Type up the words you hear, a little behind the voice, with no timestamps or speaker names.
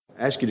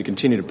ask you to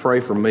continue to pray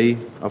for me.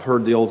 I've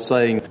heard the old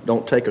saying,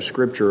 don't take a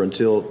scripture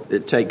until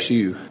it takes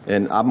you.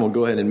 And I'm going to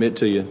go ahead and admit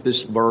to you,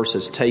 this verse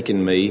has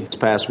taken me this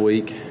past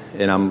week,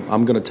 and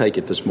I'm going to take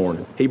it this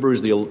morning.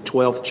 Hebrews, the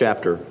 12th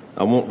chapter.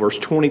 I want verse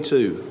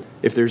 22.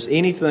 If there's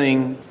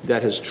anything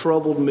that has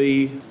troubled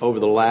me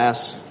over the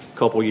last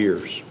couple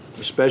years,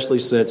 especially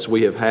since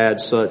we have had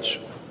such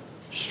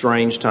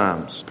strange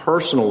times,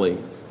 personally,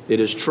 it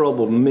has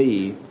troubled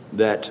me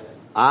that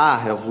I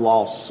have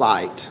lost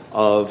sight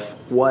of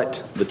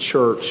what the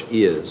church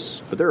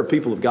is. But there are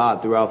people of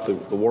God throughout the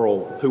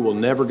world who will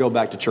never go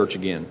back to church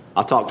again.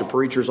 I talk to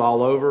preachers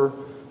all over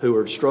who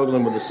are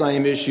struggling with the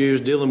same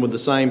issues, dealing with the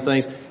same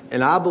things.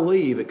 And I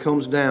believe it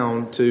comes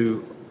down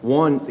to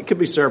one, it could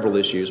be several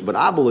issues, but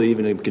I believe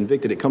and I'm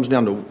convicted it comes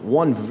down to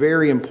one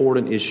very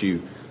important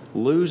issue: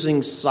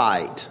 losing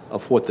sight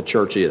of what the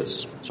church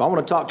is. So I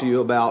want to talk to you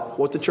about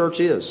what the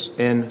church is.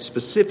 And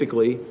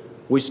specifically,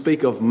 we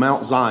speak of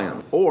Mount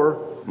Zion,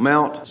 or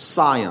Mount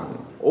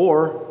Sion,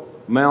 or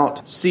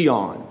Mount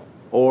Sion,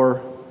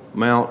 or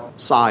Mount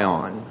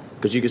Sion,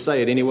 because you can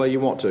say it any way you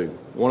want to.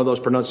 One of those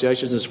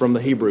pronunciations is from the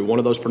Hebrew. One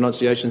of those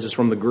pronunciations is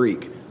from the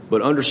Greek.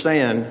 But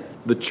understand,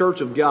 the church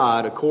of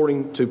God,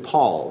 according to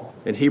Paul,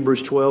 in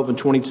Hebrews 12 and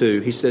 22,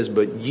 he says,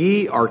 "But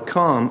ye are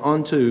come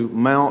unto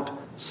Mount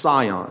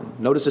Sion."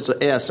 Notice it's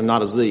a S and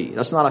not a Z.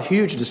 That's not a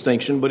huge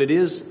distinction, but it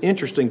is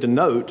interesting to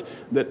note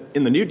that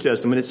in the New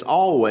Testament, it's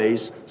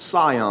always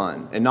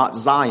Sion and not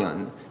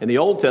Zion. In the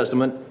Old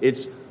Testament,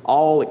 it's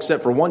all,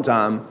 except for one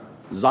time,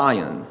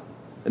 Zion.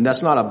 And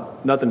that's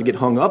not nothing to get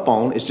hung up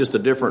on. It's just a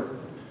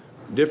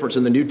difference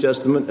in the New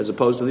Testament as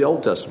opposed to the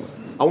Old Testament.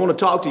 I want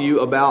to talk to you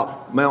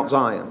about Mount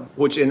Zion,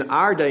 which in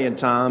our day and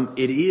time,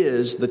 it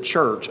is the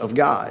church of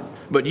God.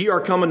 "But ye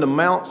are coming to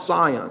Mount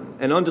Sion,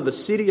 and unto the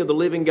city of the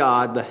living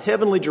God, the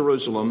heavenly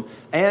Jerusalem,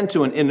 and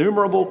to an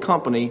innumerable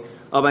company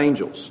of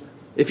angels."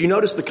 If you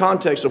notice the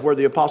context of where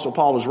the Apostle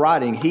Paul is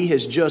writing, he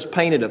has just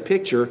painted a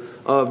picture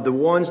of the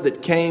ones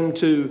that came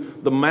to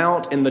the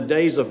mount in the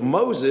days of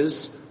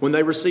Moses when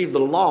they received the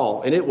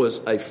law, and it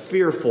was a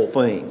fearful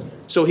thing.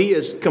 So he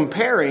is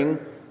comparing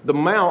the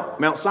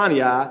Mount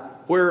Sinai,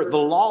 where the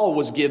law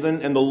was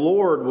given and the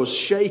Lord was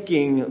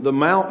shaking the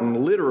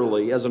mountain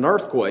literally as an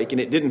earthquake, and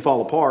it didn't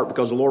fall apart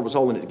because the Lord was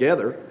holding it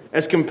together,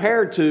 as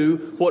compared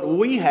to what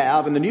we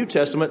have in the New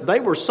Testament. They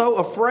were so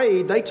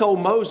afraid, they told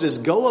Moses,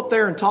 "Go up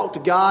there and talk to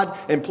God,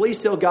 and please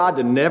tell God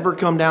to never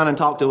come down and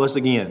talk to us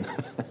again."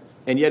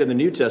 And yet in the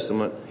New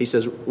Testament, he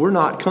says, we're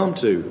not come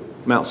to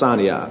Mount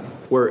Sinai,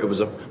 where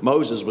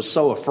Moses was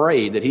so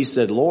afraid that he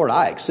said, "Lord,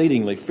 I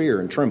exceedingly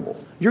fear and tremble."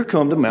 You're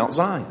come to Mount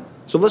Zion.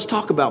 So let's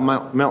talk about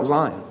Mount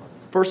Zion.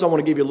 First, I want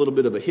to give you a little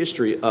bit of a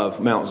history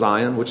of Mount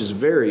Zion, which is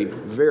very,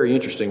 very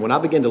interesting. When I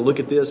began to look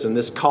at this, and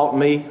this caught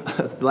me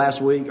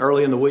last week,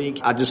 early in the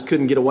week, I just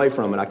couldn't get away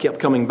from it. I kept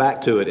coming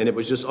back to it, and it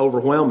was just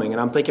overwhelming. And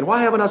I'm thinking,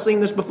 why haven't I seen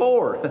this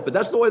before? But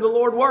that's the way the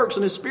Lord works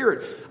in His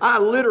Spirit. I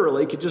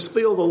literally could just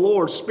feel the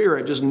Lord's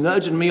Spirit just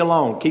nudging me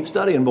along. Keep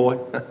studying, boy.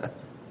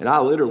 And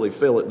I literally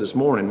feel it this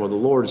morning where the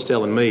Lord is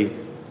telling me,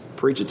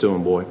 preach it to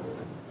him, boy.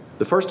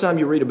 The first time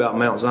you read about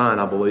Mount Zion,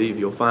 I believe,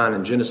 you'll find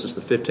in Genesis,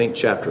 the 15th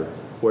chapter,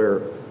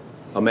 where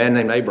a man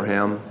named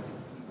Abraham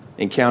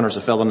encounters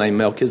a fellow named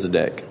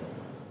Melchizedek,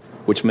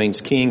 which means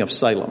king of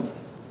Salem.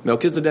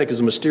 Melchizedek is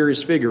a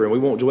mysterious figure, and we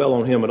won't dwell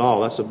on him at all.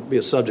 That's be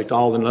a subject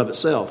all in and of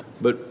itself.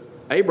 But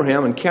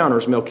Abraham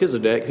encounters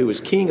Melchizedek, who is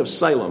king of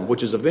Salem,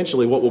 which is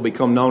eventually what will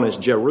become known as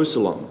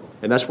Jerusalem.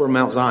 And that's where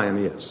Mount Zion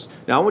is.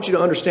 Now, I want you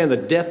to understand the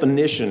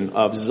definition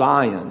of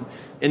Zion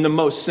in the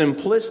most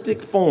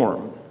simplistic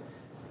form.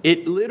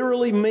 It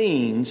literally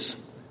means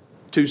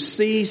to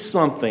see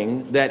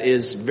something that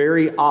is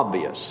very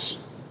obvious.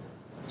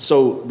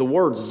 So the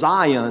word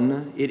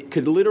Zion, it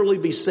could literally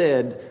be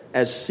said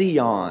as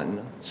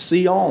Sion,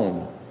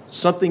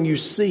 something you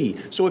see.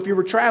 So if you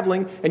were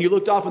traveling and you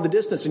looked off in the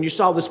distance and you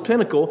saw this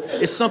pinnacle,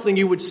 it's something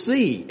you would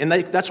see. And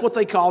that's what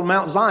they called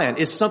Mount Zion.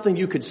 It's something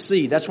you could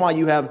see. That's why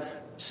you have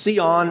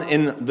Sion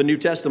in the New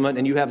Testament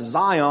and you have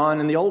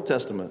Zion in the Old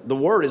Testament. The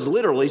word is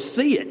literally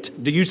see it.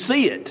 Do you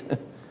see it?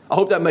 I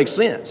hope that makes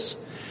sense.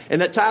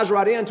 And that ties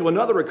right into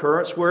another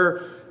occurrence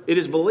where it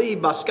is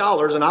believed by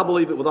scholars, and I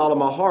believe it with all of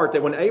my heart,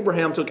 that when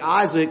Abraham took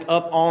Isaac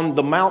up on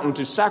the mountain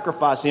to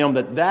sacrifice him,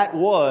 that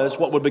was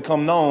what would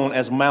become known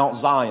as Mount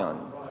Zion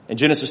in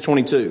Genesis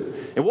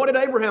 22. And what did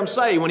Abraham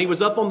say when he was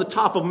up on the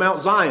top of Mount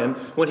Zion?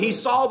 When he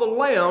saw the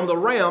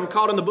ram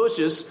caught in the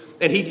bushes,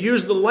 and he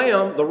used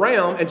the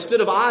ram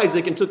instead of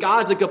Isaac and took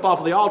Isaac up off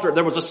of the altar,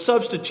 there was a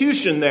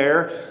substitution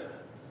there.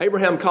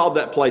 Abraham called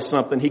that place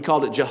something. He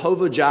called it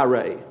Jehovah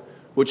Jireh,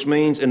 which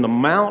means in the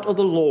mount of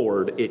the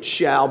Lord it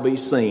shall be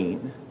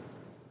seen.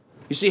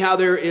 You see how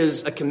there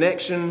is a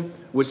connection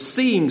with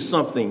seeing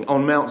something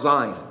on Mount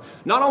Zion.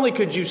 Not only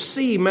could you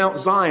see Mount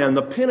Zion,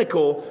 the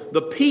pinnacle,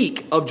 the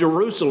peak of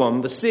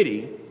Jerusalem, the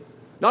city,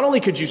 not only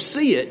could you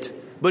see it,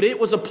 but it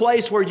was a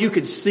place where you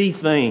could see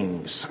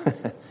things.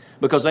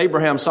 Because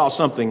Abraham saw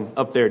something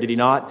up there, did he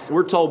not?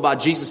 We're told by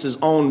Jesus'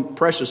 own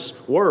precious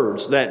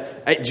words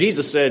that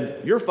Jesus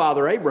said, your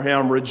father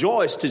Abraham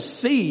rejoiced to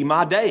see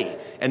my day.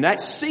 And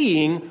that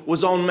seeing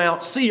was on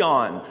Mount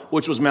Sion,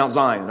 which was Mount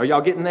Zion. Are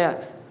y'all getting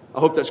that? I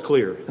hope that's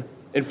clear.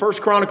 In 1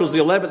 Chronicles, the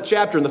 11th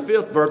chapter and the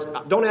 5th verse,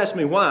 don't ask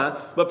me why,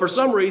 but for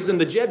some reason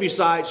the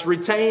Jebusites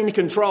retained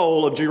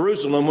control of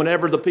Jerusalem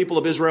whenever the people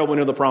of Israel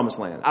went into the Promised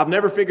Land. I've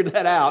never figured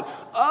that out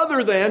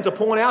other than to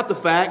point out the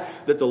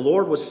fact that the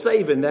Lord was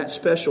saving that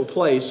special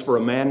place for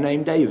a man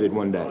named David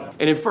one day.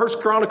 And in 1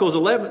 Chronicles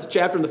 11th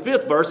chapter and the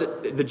 5th verse,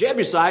 the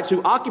Jebusites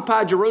who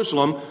occupied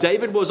Jerusalem,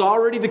 David was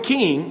already the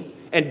king.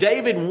 And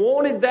David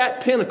wanted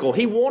that pinnacle.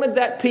 He wanted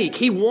that peak.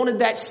 He wanted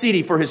that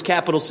city for his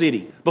capital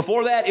city.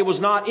 Before that, it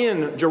was not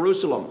in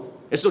Jerusalem.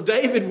 And so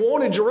David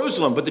wanted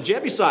Jerusalem, but the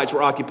Jebusites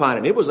were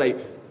occupying it. It was a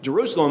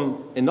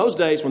Jerusalem in those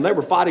days when they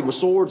were fighting with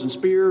swords and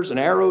spears and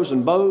arrows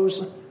and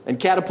bows and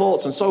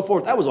catapults and so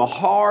forth. That was a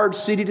hard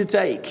city to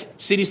take.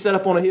 City set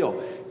up on a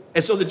hill.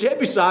 And so the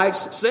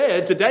Jebusites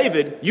said to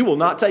David, you will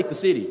not take the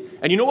city.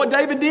 And you know what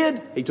David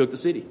did? He took the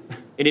city.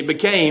 And it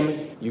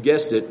became, you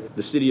guessed it,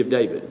 the city of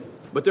David.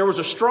 But there was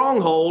a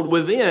stronghold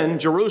within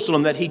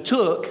Jerusalem that he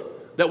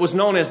took that was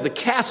known as the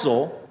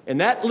castle.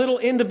 And that little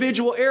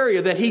individual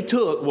area that he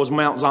took was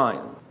Mount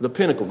Zion, the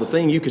pinnacle, the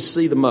thing you could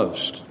see the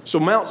most. So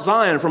Mount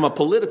Zion, from a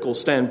political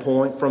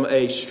standpoint, from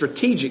a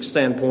strategic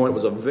standpoint,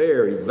 was a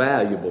very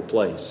valuable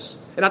place.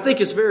 And I think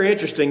it's very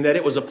interesting that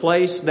it was a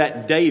place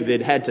that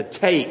David had to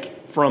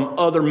take from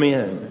other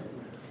men.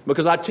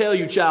 Because I tell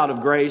you, child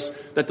of grace,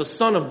 that the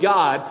Son of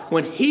God,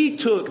 when he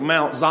took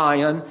Mount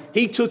Zion,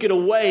 he took it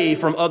away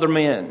from other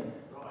men.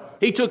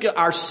 He took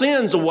our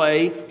sins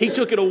away. He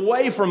took it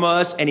away from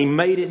us and he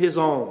made it his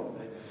own.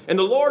 And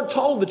the Lord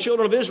told the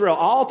children of Israel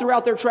all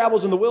throughout their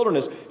travels in the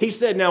wilderness, he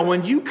said, now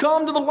when you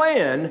come to the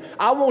land,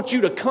 I want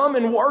you to come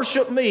and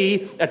worship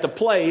me at the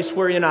place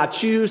wherein I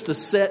choose to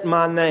set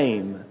my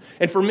name.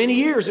 And for many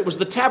years it was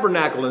the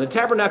tabernacle, and the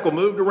tabernacle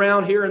moved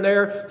around here and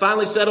there,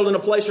 finally settled in a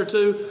place or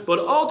two. But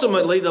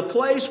ultimately the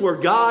place where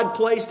God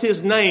placed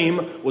his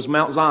name was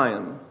Mount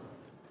Zion.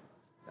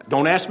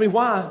 Don't ask me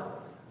why.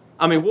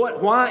 I mean,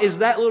 why is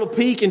that little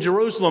peak in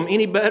Jerusalem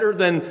any better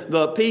than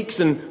the peaks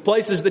and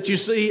places that you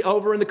see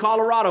over in the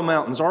Colorado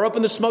mountains or up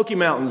in the Smoky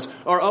Mountains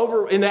or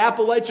over in the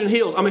Appalachian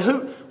Hills? I mean,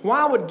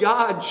 why would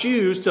God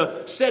choose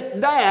to set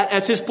that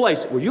as his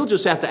place? Well, you'll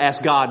just have to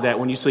ask God that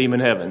when you see him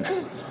in heaven.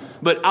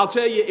 But I'll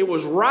tell you, it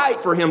was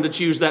right for him to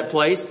choose that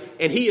place,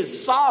 and he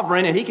is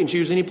sovereign and he can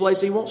choose any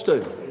place he wants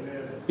to.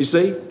 You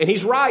see? And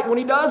he's right when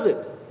he does it.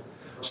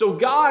 So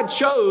God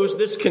chose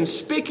this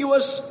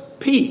conspicuous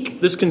peak,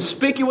 this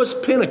conspicuous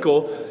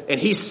pinnacle, and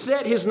he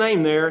set his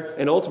name there,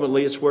 and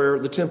ultimately it's where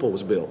the temple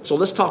was built. So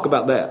let's talk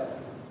about that.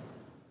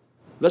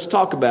 Let's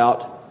talk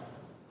about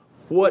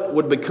what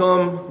would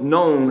become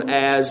known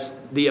as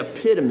the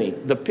epitome,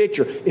 the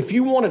picture. If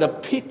you wanted a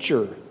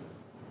picture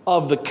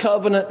of the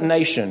covenant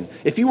nation,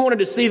 if you wanted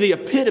to see the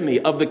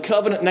epitome of the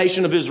covenant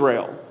nation of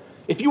Israel,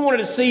 if you wanted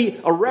to see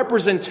a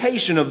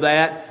representation of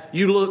that,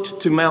 you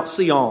looked to Mount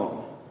Sion.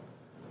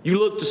 You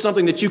look to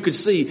something that you could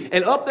see.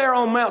 And up there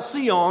on Mount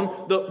Sion,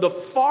 the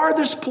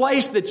farthest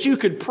place that you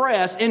could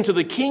press into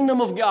the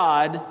kingdom of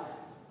God,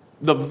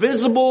 the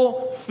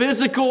visible,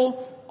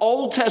 physical,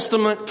 Old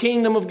Testament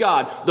kingdom of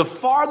God, the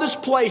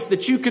farthest place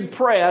that you could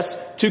press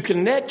to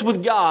connect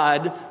with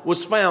God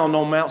was found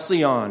on Mount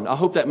Sion. I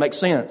hope that makes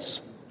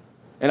sense.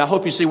 And I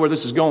hope you see where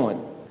this is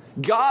going.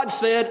 God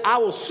said, I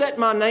will set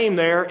my name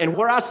there. And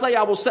where I say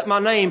I will set my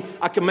name,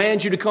 I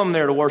command you to come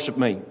there to worship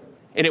me.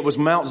 And it was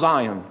Mount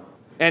Zion.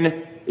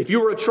 And if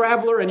you were a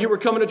traveler and you were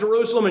coming to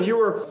Jerusalem and you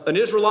were an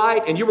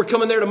Israelite and you were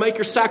coming there to make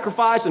your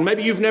sacrifice, and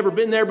maybe you've never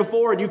been there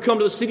before and you come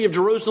to the city of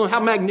Jerusalem, how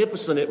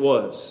magnificent it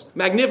was.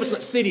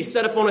 Magnificent city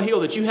set up on a hill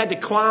that you had to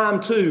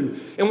climb to.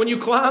 And when you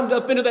climbed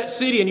up into that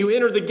city and you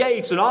entered the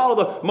gates and all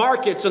of the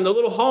markets and the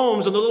little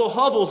homes and the little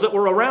hovels that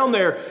were around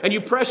there, and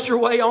you pressed your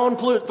way on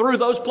through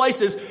those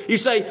places, you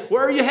say,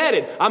 where are you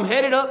headed? I'm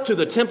headed up to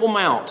the Temple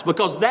Mount,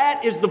 because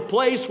that is the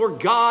place where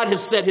God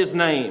has set his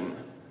name.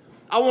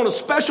 I want a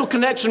special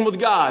connection with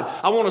God.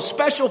 I want a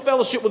special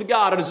fellowship with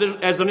God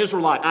as an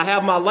Israelite. I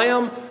have my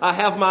lamb. I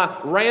have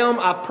my ram.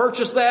 I've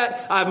purchased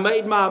that. I've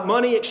made my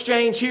money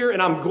exchange here,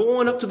 and I'm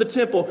going up to the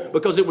temple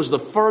because it was the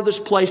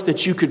furthest place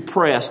that you could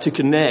press to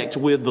connect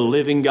with the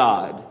living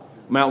God,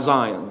 Mount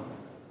Zion.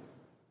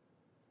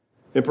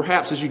 And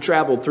perhaps as you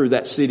traveled through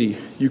that city,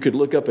 you could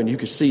look up and you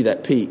could see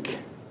that peak.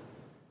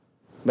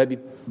 Maybe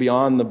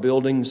beyond the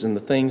buildings and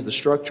the things, the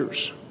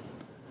structures.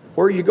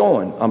 Where are you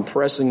going? I'm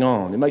pressing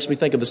on. It makes me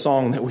think of the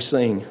song that we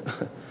sing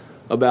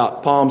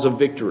about palms of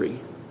victory.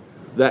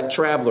 That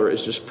traveler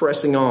is just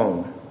pressing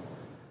on.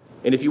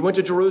 And if you went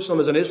to Jerusalem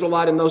as an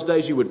Israelite in those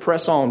days, you would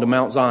press on to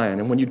Mount Zion.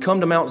 And when you'd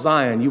come to Mount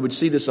Zion, you would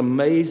see this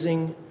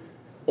amazing,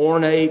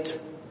 ornate,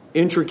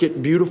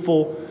 intricate,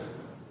 beautiful,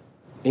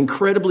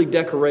 incredibly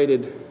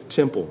decorated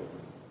temple.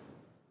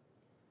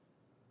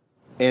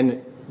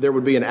 And there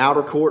would be an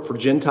outer court for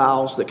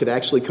Gentiles that could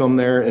actually come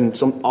there, and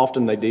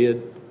often they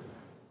did.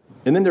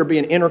 And then there'd be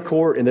an inner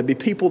court, and there'd be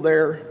people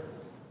there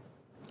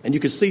And you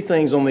could see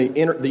things on the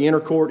inner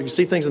court. You could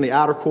see things in the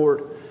outer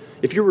court.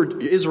 If you were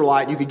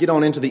Israelite, you could get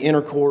on into the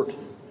inner court.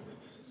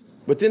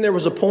 But then there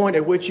was a point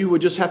at which you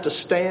would just have to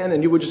stand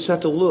and you would just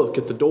have to look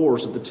at the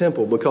doors of the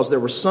temple, because there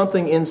was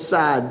something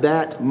inside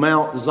that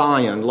Mount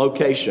Zion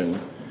location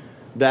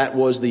that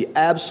was the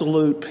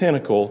absolute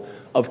pinnacle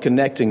of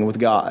connecting with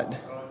God.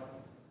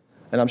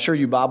 And I'm sure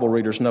you Bible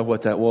readers know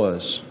what that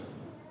was.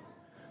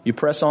 You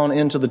press on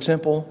into the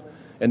temple,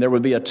 and there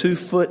would be a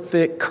 2-foot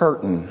thick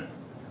curtain.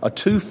 A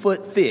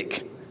 2-foot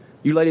thick.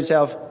 You ladies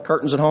have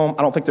curtains at home?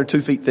 I don't think they're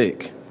 2 feet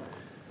thick.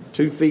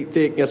 2 feet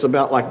thick, that's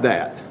about like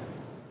that.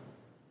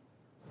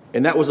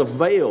 And that was a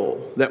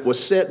veil that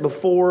was set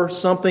before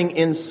something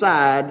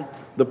inside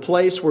the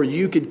place where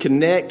you could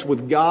connect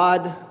with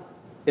God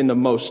in the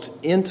most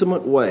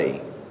intimate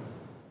way.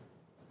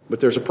 But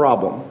there's a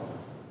problem.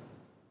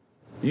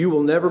 You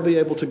will never be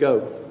able to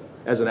go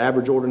as an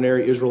average,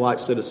 ordinary Israelite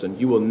citizen.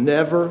 You will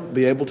never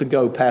be able to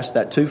go past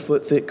that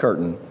 2-foot thick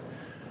curtain.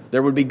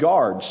 There would be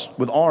guards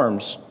with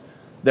arms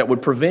that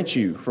would prevent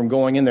you from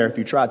going in there if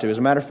you tried to. As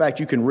a matter of fact,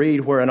 you can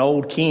read where an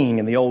old king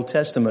in the Old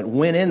Testament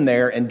went in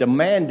there and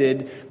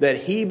demanded that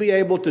he be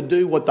able to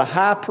do what the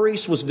high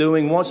priest was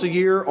doing once a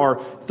year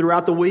or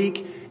throughout the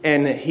week,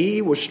 and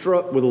he was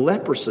struck with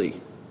leprosy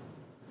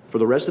for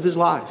the rest of his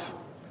life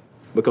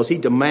because he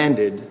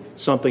demanded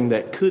something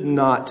that could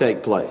not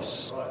take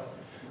place.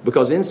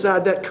 Because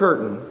inside that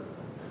curtain,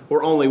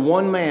 where only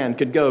one man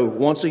could go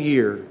once a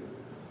year,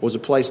 was a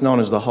place known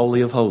as the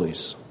Holy of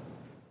Holies.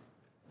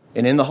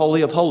 And in the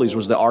Holy of Holies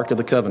was the Ark of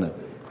the Covenant.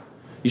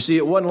 You see,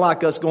 it wasn't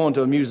like us going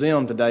to a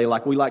museum today,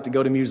 like we like to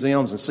go to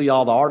museums and see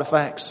all the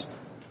artifacts.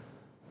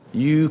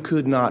 You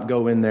could not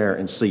go in there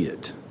and see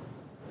it,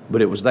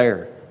 but it was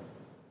there.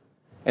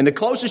 And the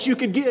closest you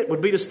could get would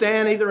be to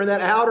stand either in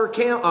that outer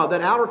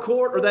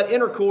court or that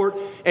inner court,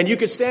 and you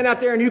could stand out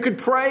there and you could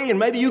pray, and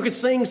maybe you could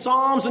sing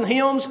psalms and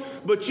hymns,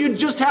 but you'd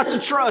just have to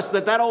trust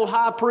that old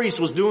high priest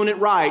was doing it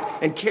right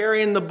and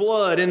carrying the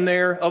blood in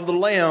there of the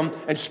lamb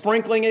and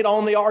sprinkling it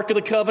on the Ark of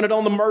the Covenant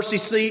on the mercy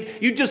seat.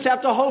 You just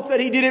have to hope that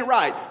he did it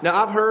right.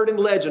 Now, I've heard in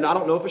legend, I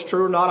don't know if it's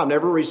true or not, I've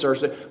never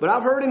researched it, but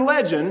I've heard in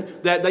legend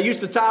that they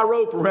used to tie a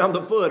rope around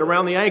the foot,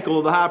 around the ankle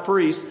of the high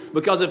priest,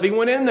 because if he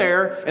went in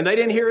there and they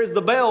didn't hear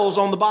the bells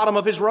on the bottom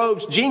of his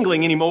robes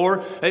jingling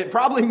anymore, it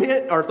probably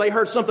meant, or if they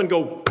heard something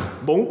go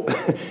boom,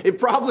 it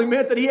probably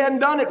meant that he hadn't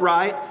done it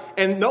right,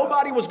 and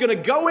nobody was going to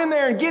go in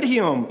there and get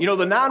him. You know,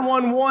 the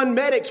 911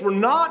 medics were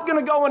not going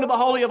to go into the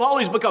Holy of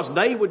Holies because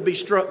they would be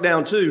struck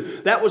down too.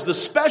 That was the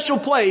special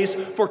place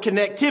for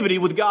connectivity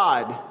with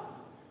God.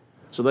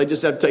 So they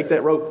just have to take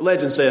that rope,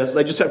 legend says,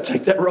 they just have to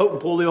take that rope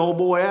and pull the old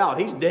boy out.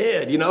 He's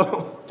dead,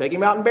 Take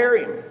him out and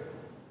bury him.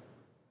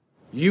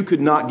 You could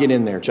not get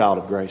in there, child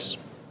of grace.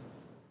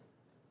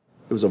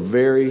 It was a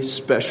very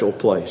special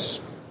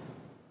place.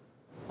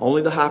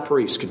 Only the high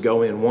priest could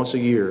go in once a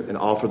year and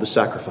offer the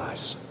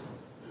sacrifice.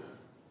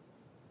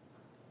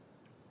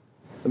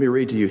 Let me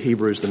read to you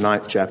Hebrews, the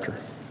 9th chapter.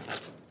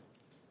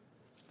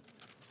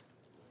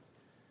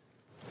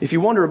 If you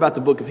wonder about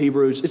the book of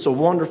Hebrews, it's a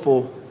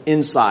wonderful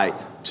insight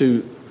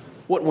to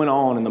what went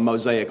on in the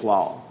Mosaic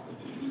Law.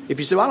 If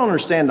you say, well, I don't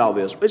understand all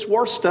this, it's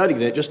worth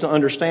studying it just to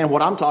understand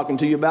what I'm talking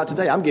to you about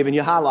today. I'm giving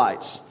you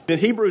highlights. In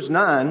Hebrews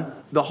 9,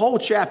 the whole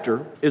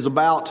chapter is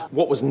about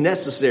what was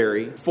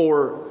necessary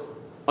for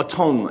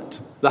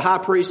atonement. The high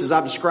priest, as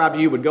I've described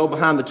to you, would go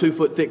behind the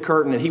 2-foot thick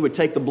curtain and he would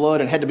take the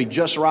blood and it had to be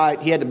just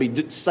right. He had to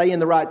be saying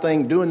the right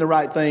thing, doing the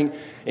right thing.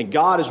 And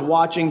God is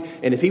watching.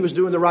 And if he was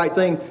doing the right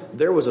thing,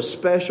 there was a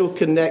special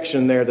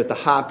connection there that the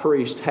high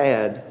priest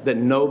had that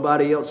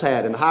nobody else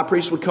had. And the high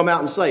priest would come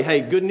out and say,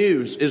 hey, good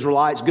news,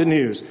 Israelites, good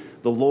news.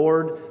 The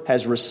Lord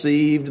has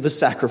received the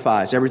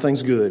sacrifice.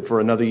 Everything's good for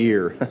another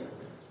year.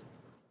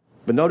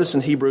 But notice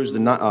in Hebrews, the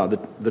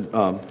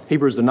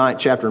 9th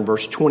chapter in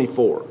verse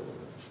 24.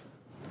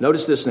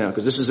 Notice this now,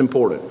 because this is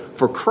important.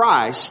 For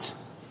Christ,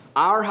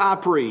 our high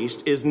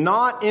priest, is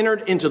not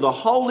entered into the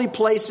holy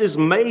places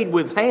made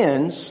with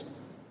hands,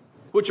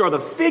 which are the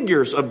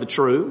figures of the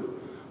true,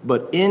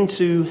 but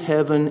into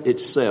heaven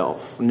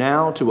itself,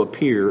 now to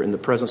appear in the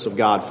presence of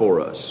God for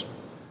us.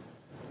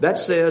 That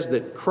says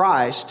that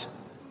Christ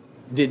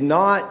did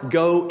not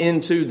go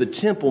into the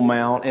Temple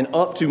Mount and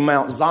up to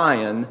Mount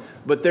Zion,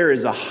 but there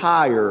is a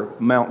higher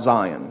Mount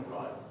Zion.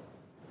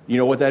 You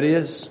know what that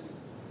is?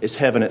 It's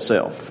heaven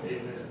itself.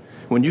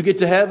 When you get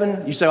to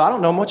heaven, you say, I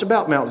don't know much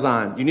about Mount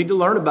Zion. You need to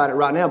learn about it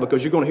right now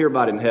because you're going to hear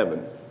about it in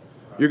heaven.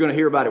 You're going to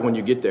hear about it when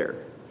you get there.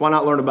 Why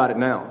not learn about it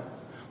now?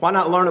 Why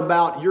not learn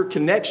about your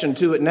connection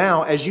to it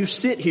now as you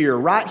sit here,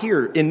 right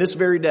here in this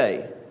very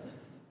day?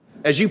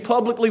 As you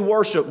publicly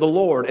worship the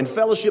Lord and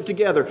fellowship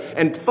together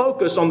and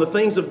focus on the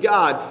things of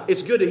God,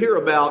 it's good to hear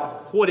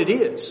about what it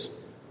is.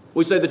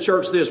 We say the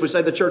church this, we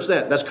say the church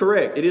that. That's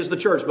correct. It is the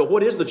church. But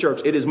what is the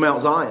church? It is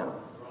Mount Zion.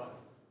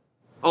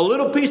 A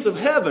little piece of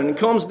heaven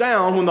comes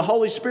down when the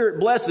Holy Spirit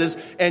blesses,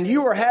 and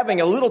you are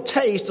having a little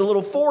taste, a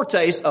little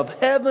foretaste of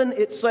heaven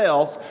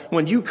itself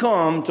when you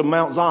come to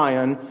Mount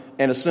Zion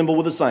and assemble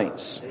with the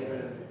saints.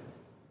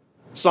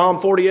 Psalm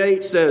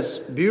 48 says,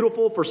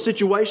 beautiful for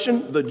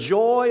situation, the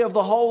joy of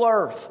the whole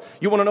earth.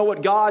 You want to know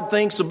what God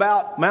thinks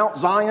about Mount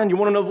Zion? You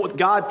want to know what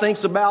God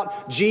thinks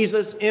about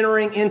Jesus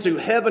entering into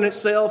heaven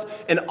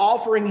itself and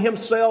offering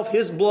himself,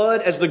 his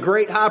blood as the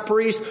great high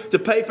priest to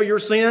pay for your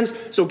sins?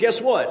 So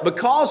guess what?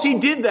 Because he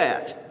did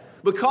that,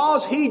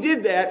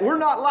 we're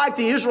not like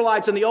the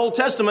Israelites in the Old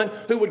Testament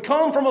who would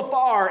come from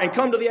afar and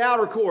come to the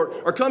outer court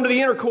or come to the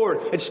inner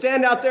court and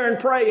stand out there and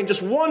pray and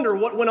just wonder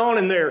what went on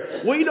in there.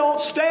 We don't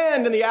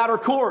stand in the outer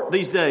court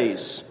these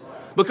days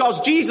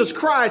because Jesus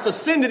Christ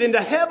ascended into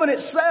heaven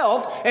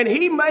itself and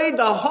he made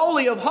the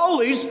Holy of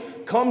Holies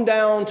come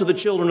down to the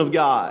children of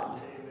God.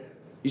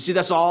 You see,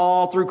 that's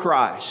all through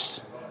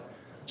Christ.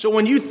 So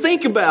when you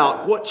think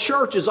about what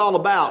church is all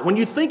about, when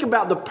you think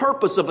about the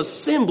purpose of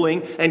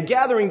assembling and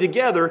gathering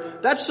together,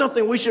 that's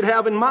something we should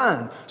have in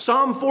mind.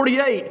 Psalm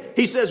 48,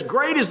 he says,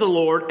 great is the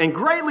Lord and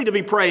greatly to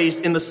be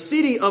praised in the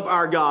city of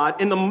our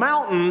God, in the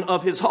mountain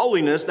of his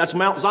holiness, that's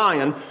Mount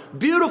Zion,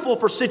 beautiful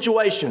for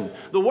situation.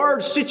 The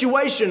word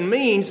situation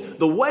means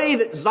the way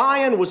that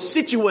Zion was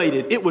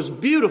situated. It was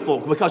beautiful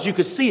because you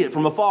could see it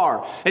from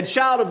afar. And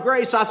child of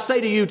grace, I say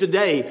to you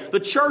today,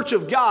 the church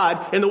of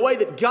God and the way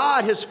that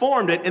God has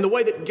formed it and the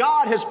way that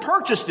God has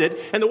purchased it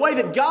and the way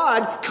that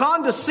God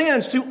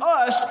condescends to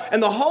us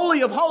and the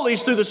Holy of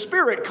Holies through the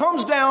Spirit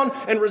comes down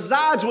and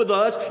resides with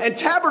us and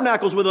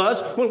tabernacles with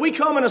us when we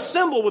come and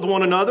assemble with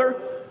one another,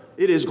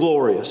 it is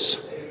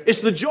glorious. It's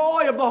the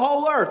joy of the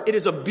whole earth. It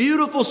is a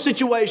beautiful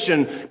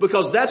situation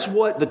because that's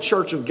what the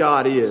church of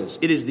God is.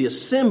 It is the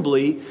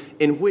assembly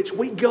in which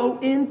we go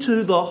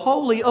into the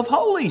Holy of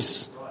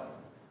Holies.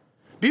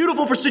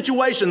 Beautiful for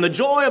situation, the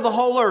joy of the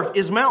whole earth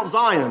is Mount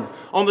Zion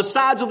on the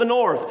sides of the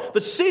north,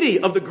 the city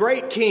of the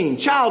great King.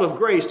 Child of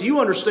grace, do you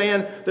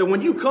understand that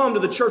when you come to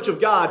the church of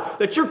God,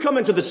 that you're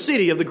coming to the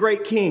city of the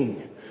great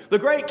King? The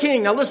great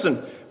King. Now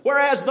listen,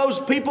 whereas those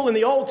people in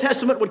the Old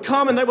Testament would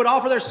come and they would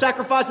offer their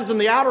sacrifices in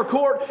the outer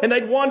court and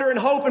they'd wonder and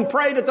hope and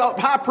pray that the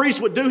high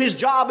priest would do his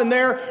job in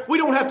there, we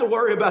don't have to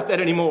worry about that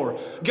anymore.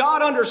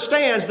 God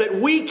understands that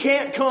we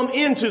can't come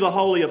into the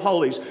Holy of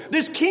Holies.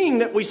 This King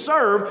that we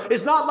serve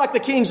is not like the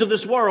kings of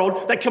this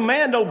world that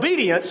command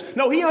obedience.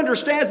 No, he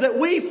understands that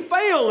we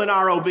fail in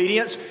our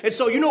obedience. And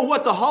so you know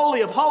what? The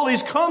Holy of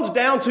Holies comes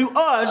down to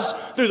us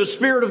through the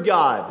Spirit of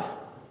God.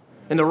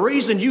 And the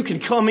reason you can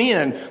come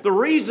in, the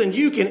reason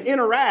you can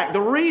interact,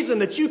 the reason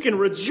that you can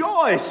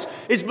rejoice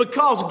is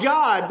because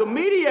God, the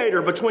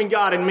mediator between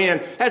God and men,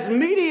 has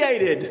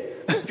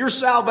mediated your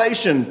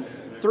salvation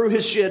through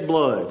his shed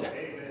blood.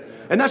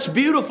 And that's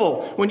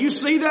beautiful. When you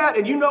see that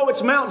and you know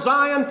it's Mount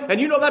Zion and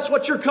you know that's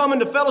what you're coming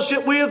to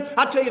fellowship with,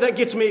 I tell you, that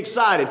gets me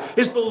excited.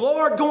 Is the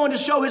Lord going to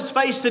show his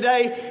face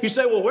today? You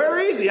say, well, where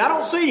is he? I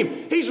don't see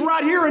him. He's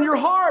right here in your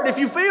heart if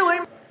you feel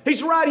him.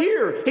 He's right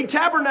here. He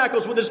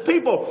tabernacles with his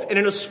people and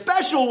in a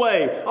special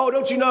way. Oh,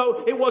 don't you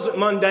know, it wasn't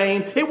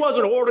mundane. It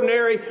wasn't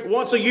ordinary.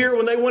 Once a year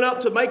when they went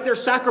up to make their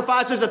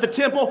sacrifices at the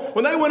temple,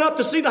 when they went up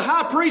to see the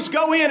high priest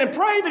go in and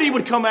pray that he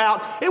would come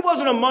out, it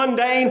wasn't a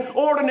mundane,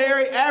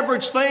 ordinary,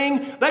 average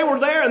thing. They were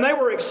there and they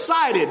were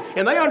excited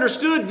and they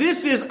understood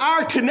this is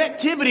our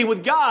connectivity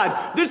with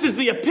God. This is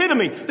the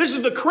epitome. This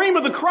is the cream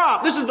of the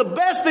crop. This is the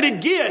best that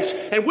it gets.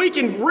 And we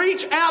can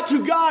reach out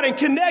to God and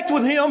connect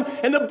with him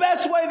in the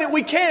best way that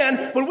we can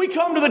when we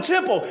come to the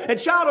temple. And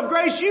child of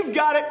grace, you've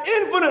got it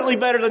infinitely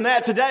better than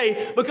that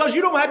today because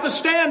you don't have to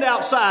stand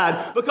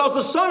outside because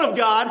the Son of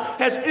God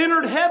has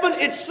entered heaven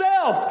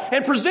itself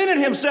and presented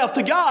himself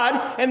to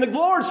God. And the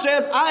Lord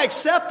says, I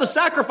accept the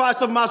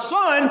sacrifice of my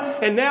Son.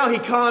 And now he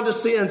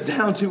condescends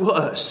down to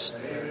us.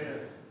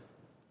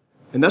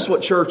 And that's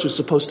what church is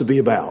supposed to be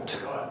about.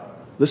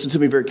 Listen to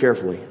me very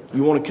carefully.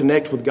 You want to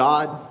connect with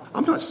God?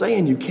 I'm not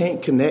saying you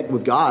can't connect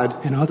with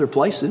God in other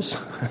places.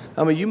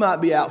 I mean, you might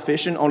be out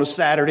fishing on a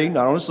Saturday,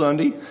 not on a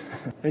Sunday,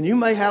 and you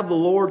may have the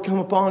Lord come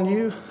upon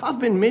you.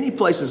 I've been many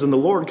places and the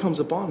Lord comes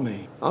upon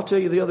me. I'll tell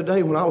you the other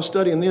day when I was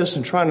studying this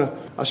and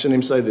I shouldn't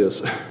even say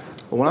this,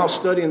 but when I was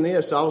studying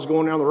this, I was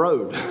going down the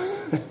road.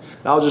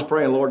 I was just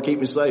praying, Lord, keep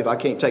me safe. I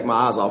can't take my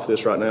eyes off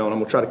this right now, and I'm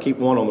going to try to keep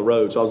one on the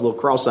road. So I was a little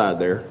cross-eyed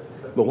there.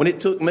 But when it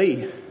took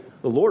me,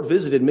 the Lord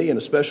visited me in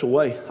a special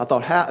way. I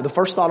thought, the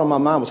first thought on my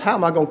mind was, how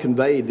am I going to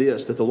convey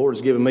this that the Lord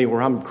has given me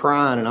where I'm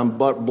crying and I'm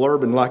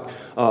blubbering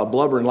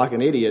like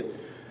an idiot?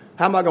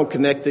 How am I going to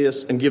connect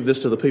this and give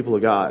this to the people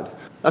of God?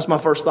 That's my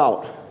first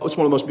thought. It's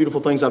one of the most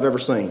beautiful things I've ever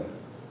seen.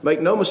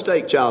 Make no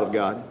mistake, child of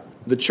God,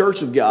 the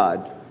church of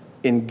God,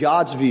 in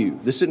God's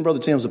view, this isn't Brother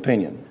Tim's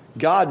opinion,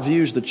 God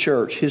views the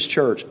church, his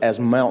church, as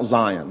Mount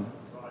Zion.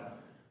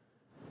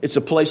 It's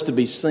a place to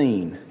be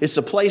seen. It's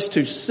a place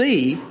to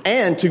see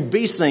and to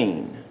be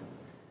seen.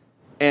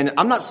 And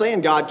I'm not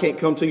saying God can't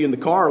come to you in the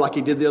car like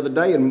he did the other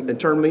day and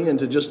turn me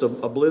into just a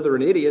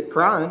blithering idiot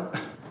crying.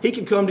 He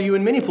can come to you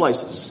in many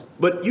places.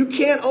 But you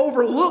can't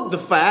overlook the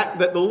fact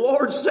that the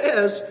Lord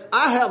says,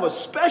 I have a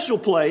special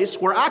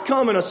place where I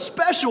come in a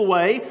special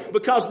way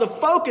because the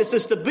focus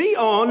is to be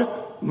on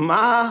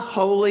my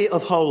Holy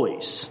of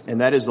Holies.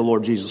 And that is the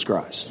Lord Jesus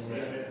Christ.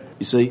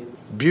 You see,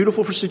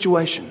 beautiful for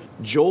situation,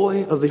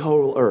 joy of the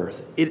whole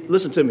earth.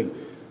 Listen to me.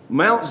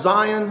 Mount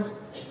Zion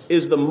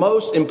is the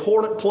most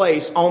important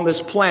place on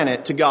this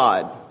planet to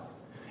God.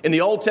 In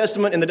the Old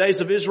Testament, in the days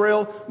of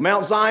Israel,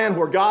 Mount Zion,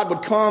 where God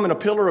would come in a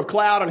pillar of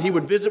cloud and he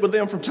would visit with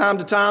them from time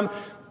to time,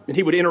 and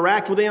he would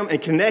interact with them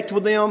and connect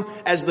with them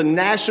as the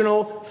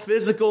national,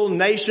 physical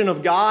nation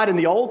of God in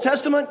the Old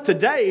Testament.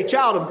 Today,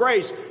 child of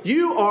grace,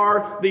 you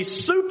are the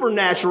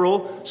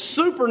supernatural,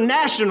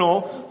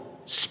 supranational,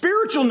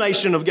 spiritual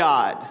nation of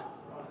God.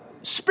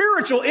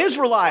 Spiritual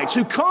Israelites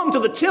who come to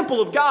the temple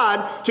of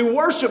God to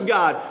worship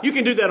God. You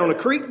can do that on a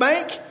creek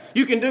bank.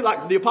 You can do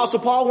like the Apostle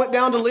Paul went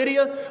down to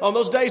Lydia. On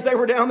those days they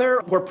were down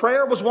there where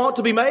prayer was wont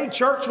to be made.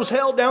 Church was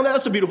held down there.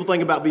 That's the beautiful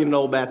thing about being an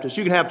old Baptist.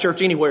 You can have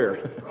church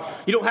anywhere.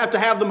 You don't have to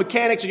have the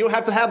mechanics. You don't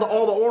have to have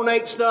all the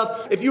ornate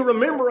stuff. If you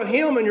remember a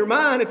hymn in your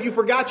mind, if you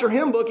forgot your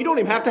hymn book, you don't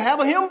even have to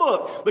have a hymn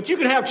book. But you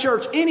can have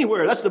church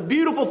anywhere. That's the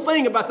beautiful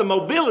thing about the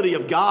mobility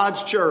of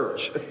God's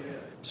church.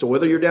 So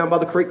whether you're down by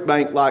the creek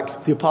bank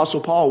like the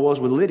Apostle Paul was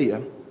with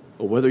Lydia,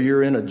 or whether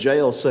you're in a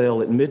jail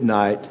cell at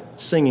midnight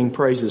singing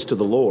praises to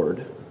the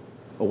Lord,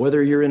 or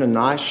whether you're in a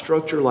nice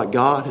structure like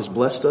God has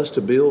blessed us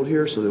to build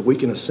here so that we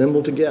can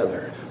assemble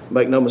together,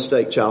 make no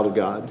mistake, child of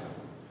God,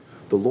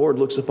 the Lord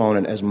looks upon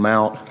it as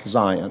Mount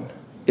Zion.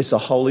 It's a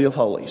holy of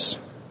holies.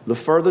 The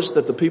furthest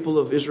that the people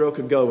of Israel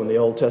could go in the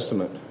Old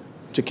Testament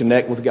to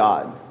connect with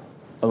God,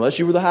 unless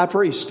you were the high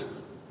priest,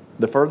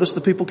 the furthest the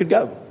people could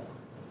go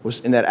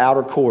was in that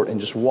outer court and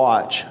just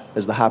watch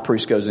as the high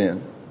priest goes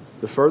in.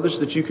 The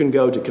furthest that you can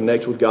go to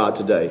connect with God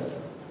today,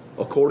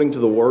 according to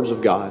the words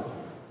of God,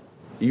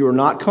 you are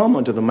not come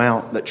unto the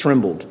mount that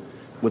trembled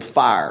with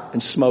fire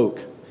and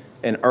smoke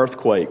and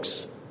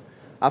earthquakes.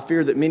 I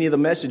fear that many of the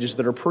messages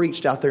that are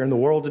preached out there in the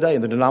world today,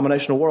 in the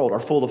denominational world,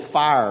 are full of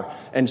fire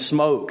and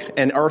smoke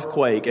and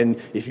earthquake. And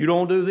if you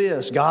don't do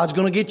this, God's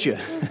going to get you.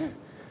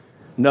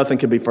 Nothing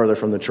could be further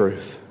from the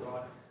truth.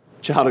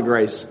 Child of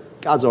grace,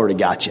 God's already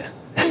got you.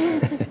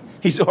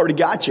 He's already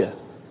got you.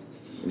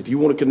 And if you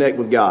want to connect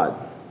with God,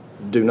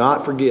 do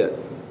not forget,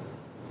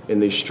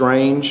 in these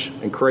strange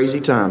and crazy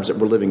times that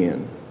we're living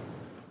in,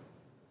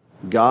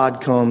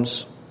 God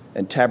comes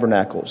and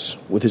tabernacles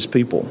with his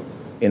people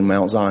in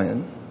Mount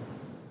Zion.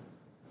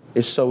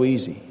 It's so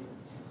easy.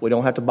 We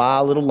don't have to buy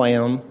a little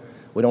lamb.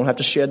 We don't have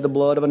to shed the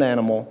blood of an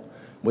animal.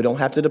 We don't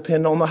have to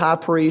depend on the high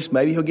priest.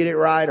 Maybe he'll get it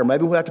right, or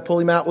maybe we'll have to pull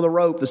him out with a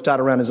rope that's tied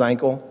around his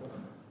ankle.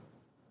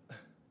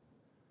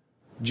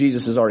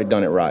 Jesus has already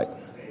done it right.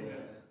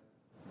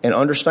 And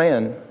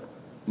understand,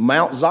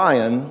 Mount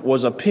Zion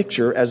was a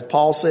picture, as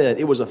Paul said,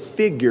 it was a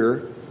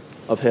figure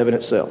of heaven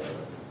itself.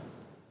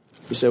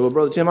 You say, well,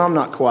 Brother Tim, I'm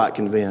not quite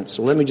convinced.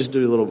 So let me just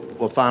do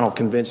a final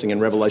convincing in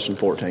Revelation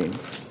 14.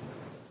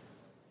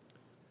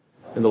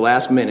 In the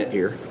last minute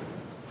here,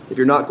 if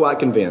you're not quite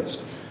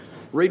convinced,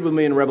 read with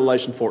me in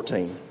Revelation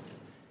 14.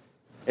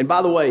 And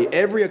by the way,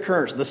 every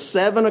occurrence, the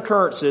 7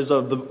 occurrences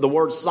of the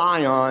word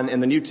Zion in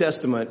the New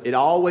Testament, it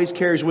always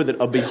carries with it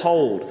a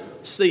behold,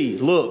 see,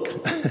 look.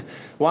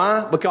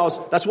 Why? Because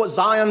that's what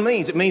Zion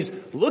means. It means,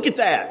 look at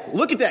that.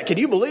 Look at that. Can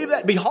you believe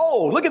that?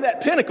 Behold, look at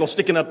that pinnacle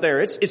sticking up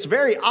there. It's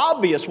very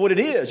obvious what it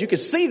is. You can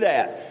see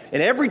that.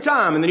 And every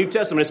time in the New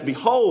Testament, it's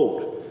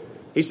behold.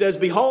 He says,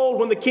 behold,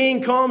 when the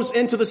king comes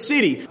into the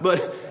city.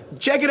 But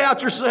check it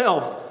out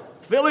yourself.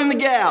 Fill in the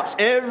gaps.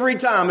 Every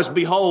time it's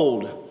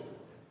behold.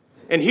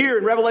 And here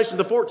in Revelation,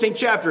 the 14th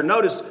chapter,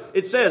 notice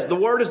it says the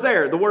word is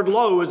there. The word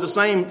lo is the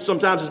same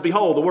sometimes as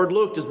behold. The word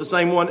looked is the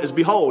same one as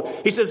behold.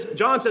 He says,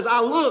 John says,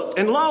 I looked,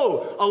 and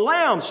lo, a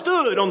lamb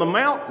stood on the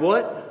mount,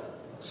 what?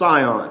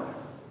 Zion.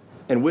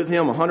 And with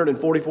him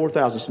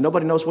 144,000. So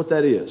nobody knows what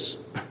that is.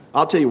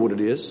 I'll tell you what it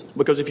is.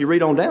 Because if you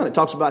read on down, it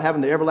talks about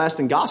having the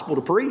everlasting gospel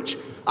to preach.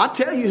 I'll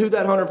tell you who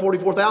that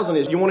 144,000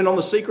 is. You want to know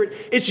the secret?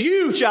 It's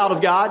you, child of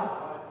God.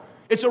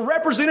 It's a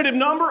representative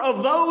number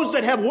of those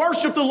that have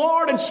worshiped the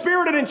Lord in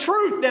spirit and in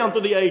truth down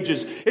through the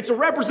ages. It's a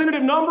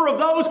representative number of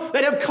those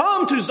that have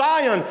come to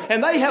Zion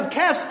and they have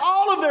cast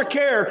all of their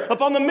care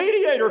upon the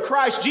mediator,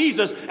 Christ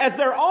Jesus, as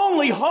their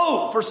only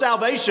hope for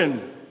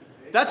salvation.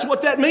 That's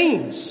what that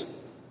means.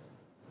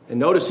 And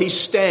notice he's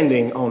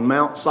standing on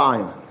Mount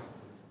Zion.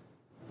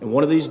 And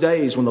one of these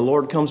days when the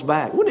Lord comes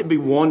back, wouldn't it be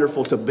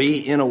wonderful to be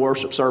in a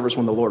worship service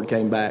when the Lord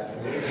came back?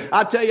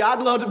 I tell you,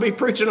 I'd love to be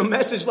preaching a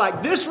message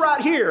like this right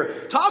here,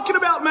 talking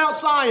about Mount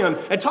Zion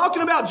and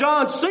talking about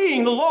John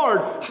seeing the Lord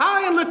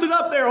high and lifted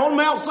up there on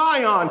Mount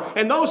Zion,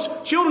 and those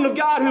children of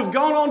God who've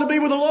gone on to be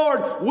with the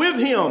Lord with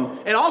him,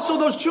 and also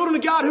those children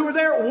of God who are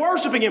there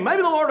worshiping him.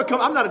 Maybe the Lord will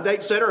come. I'm not a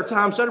date setter or a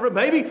time setter, but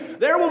maybe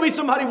there will be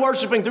somebody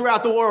worshiping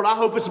throughout the world. I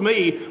hope it's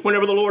me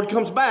whenever the Lord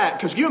comes back.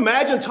 Because you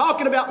imagine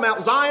talking about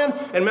Mount Zion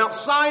and Mount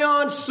Zion,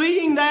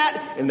 seeing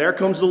that, and there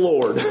comes the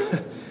Lord.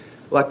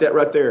 Like that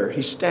right there.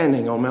 He's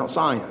standing on Mount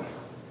Zion.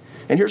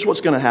 And here's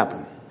what's going to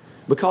happen.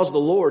 Because the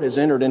Lord has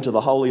entered into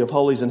the Holy of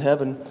Holies in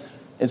heaven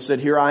and said,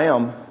 here I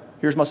am.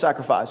 Here's my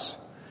sacrifice.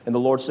 And the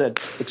Lord said,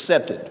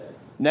 accepted.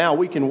 Now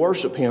we can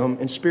worship him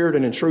in spirit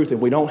and in truth,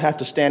 and we don't have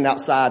to stand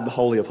outside the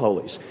Holy of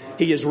Holies.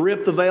 He has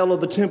ripped the veil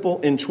of the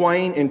temple in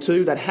twain, in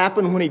two. That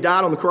happened when he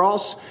died on the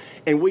cross.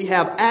 And we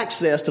have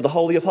access to the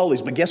Holy of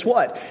Holies. But guess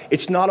what?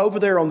 It's not over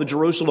there on the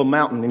Jerusalem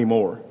mountain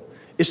anymore.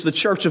 It's the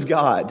church of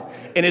God.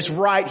 And it's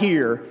right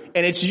here.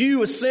 And it's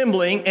you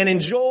assembling and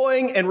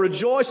enjoying and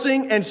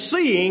rejoicing and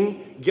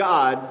seeing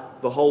God,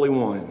 the Holy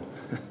One.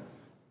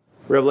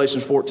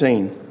 Revelation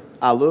 14.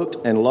 I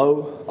looked, and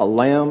lo, a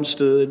lamb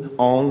stood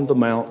on the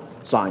Mount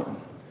Zion.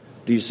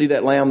 Do you see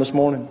that lamb this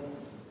morning?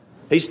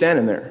 He's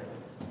standing there.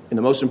 And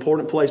the most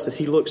important place that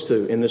he looks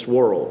to in this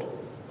world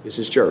is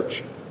his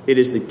church. It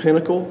is the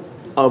pinnacle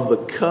of the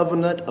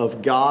covenant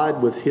of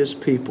God with his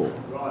people.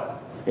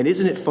 And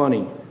isn't it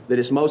funny that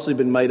it's mostly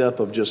been made up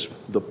of just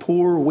the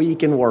poor,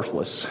 weak, and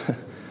worthless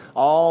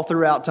all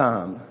throughout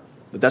time?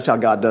 But that's how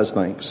God does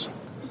things.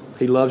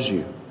 He loves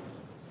you.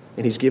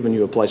 And he's given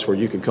you a place where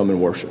you can come and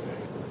worship.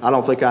 I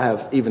don't think I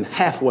have even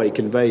halfway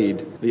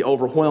conveyed the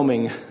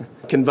overwhelming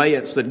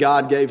conveyance that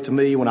God gave to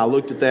me when I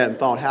looked at that and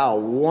thought how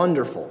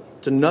wonderful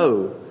to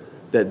know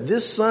that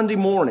this Sunday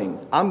morning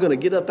I'm going to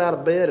get up out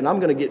of bed and I'm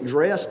going to get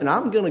dressed and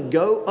I'm going to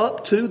go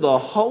up to the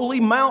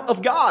holy mount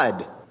of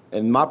God.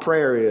 And my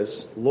prayer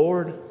is,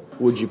 Lord,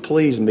 would you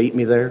please meet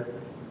me there?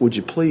 Would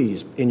you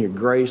please, in your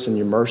grace and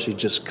your mercy,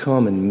 just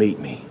come and meet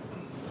me?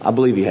 I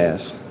believe he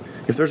has.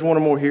 If there's one or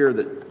more here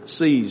that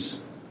sees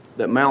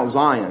that Mount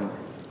Zion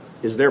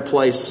is their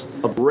place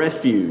of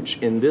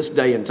refuge in this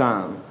day and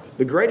time,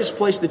 the greatest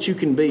place that you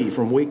can be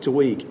from week to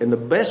week and the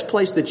best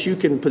place that you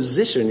can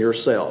position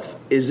yourself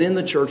is in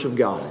the church of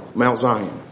God, Mount Zion.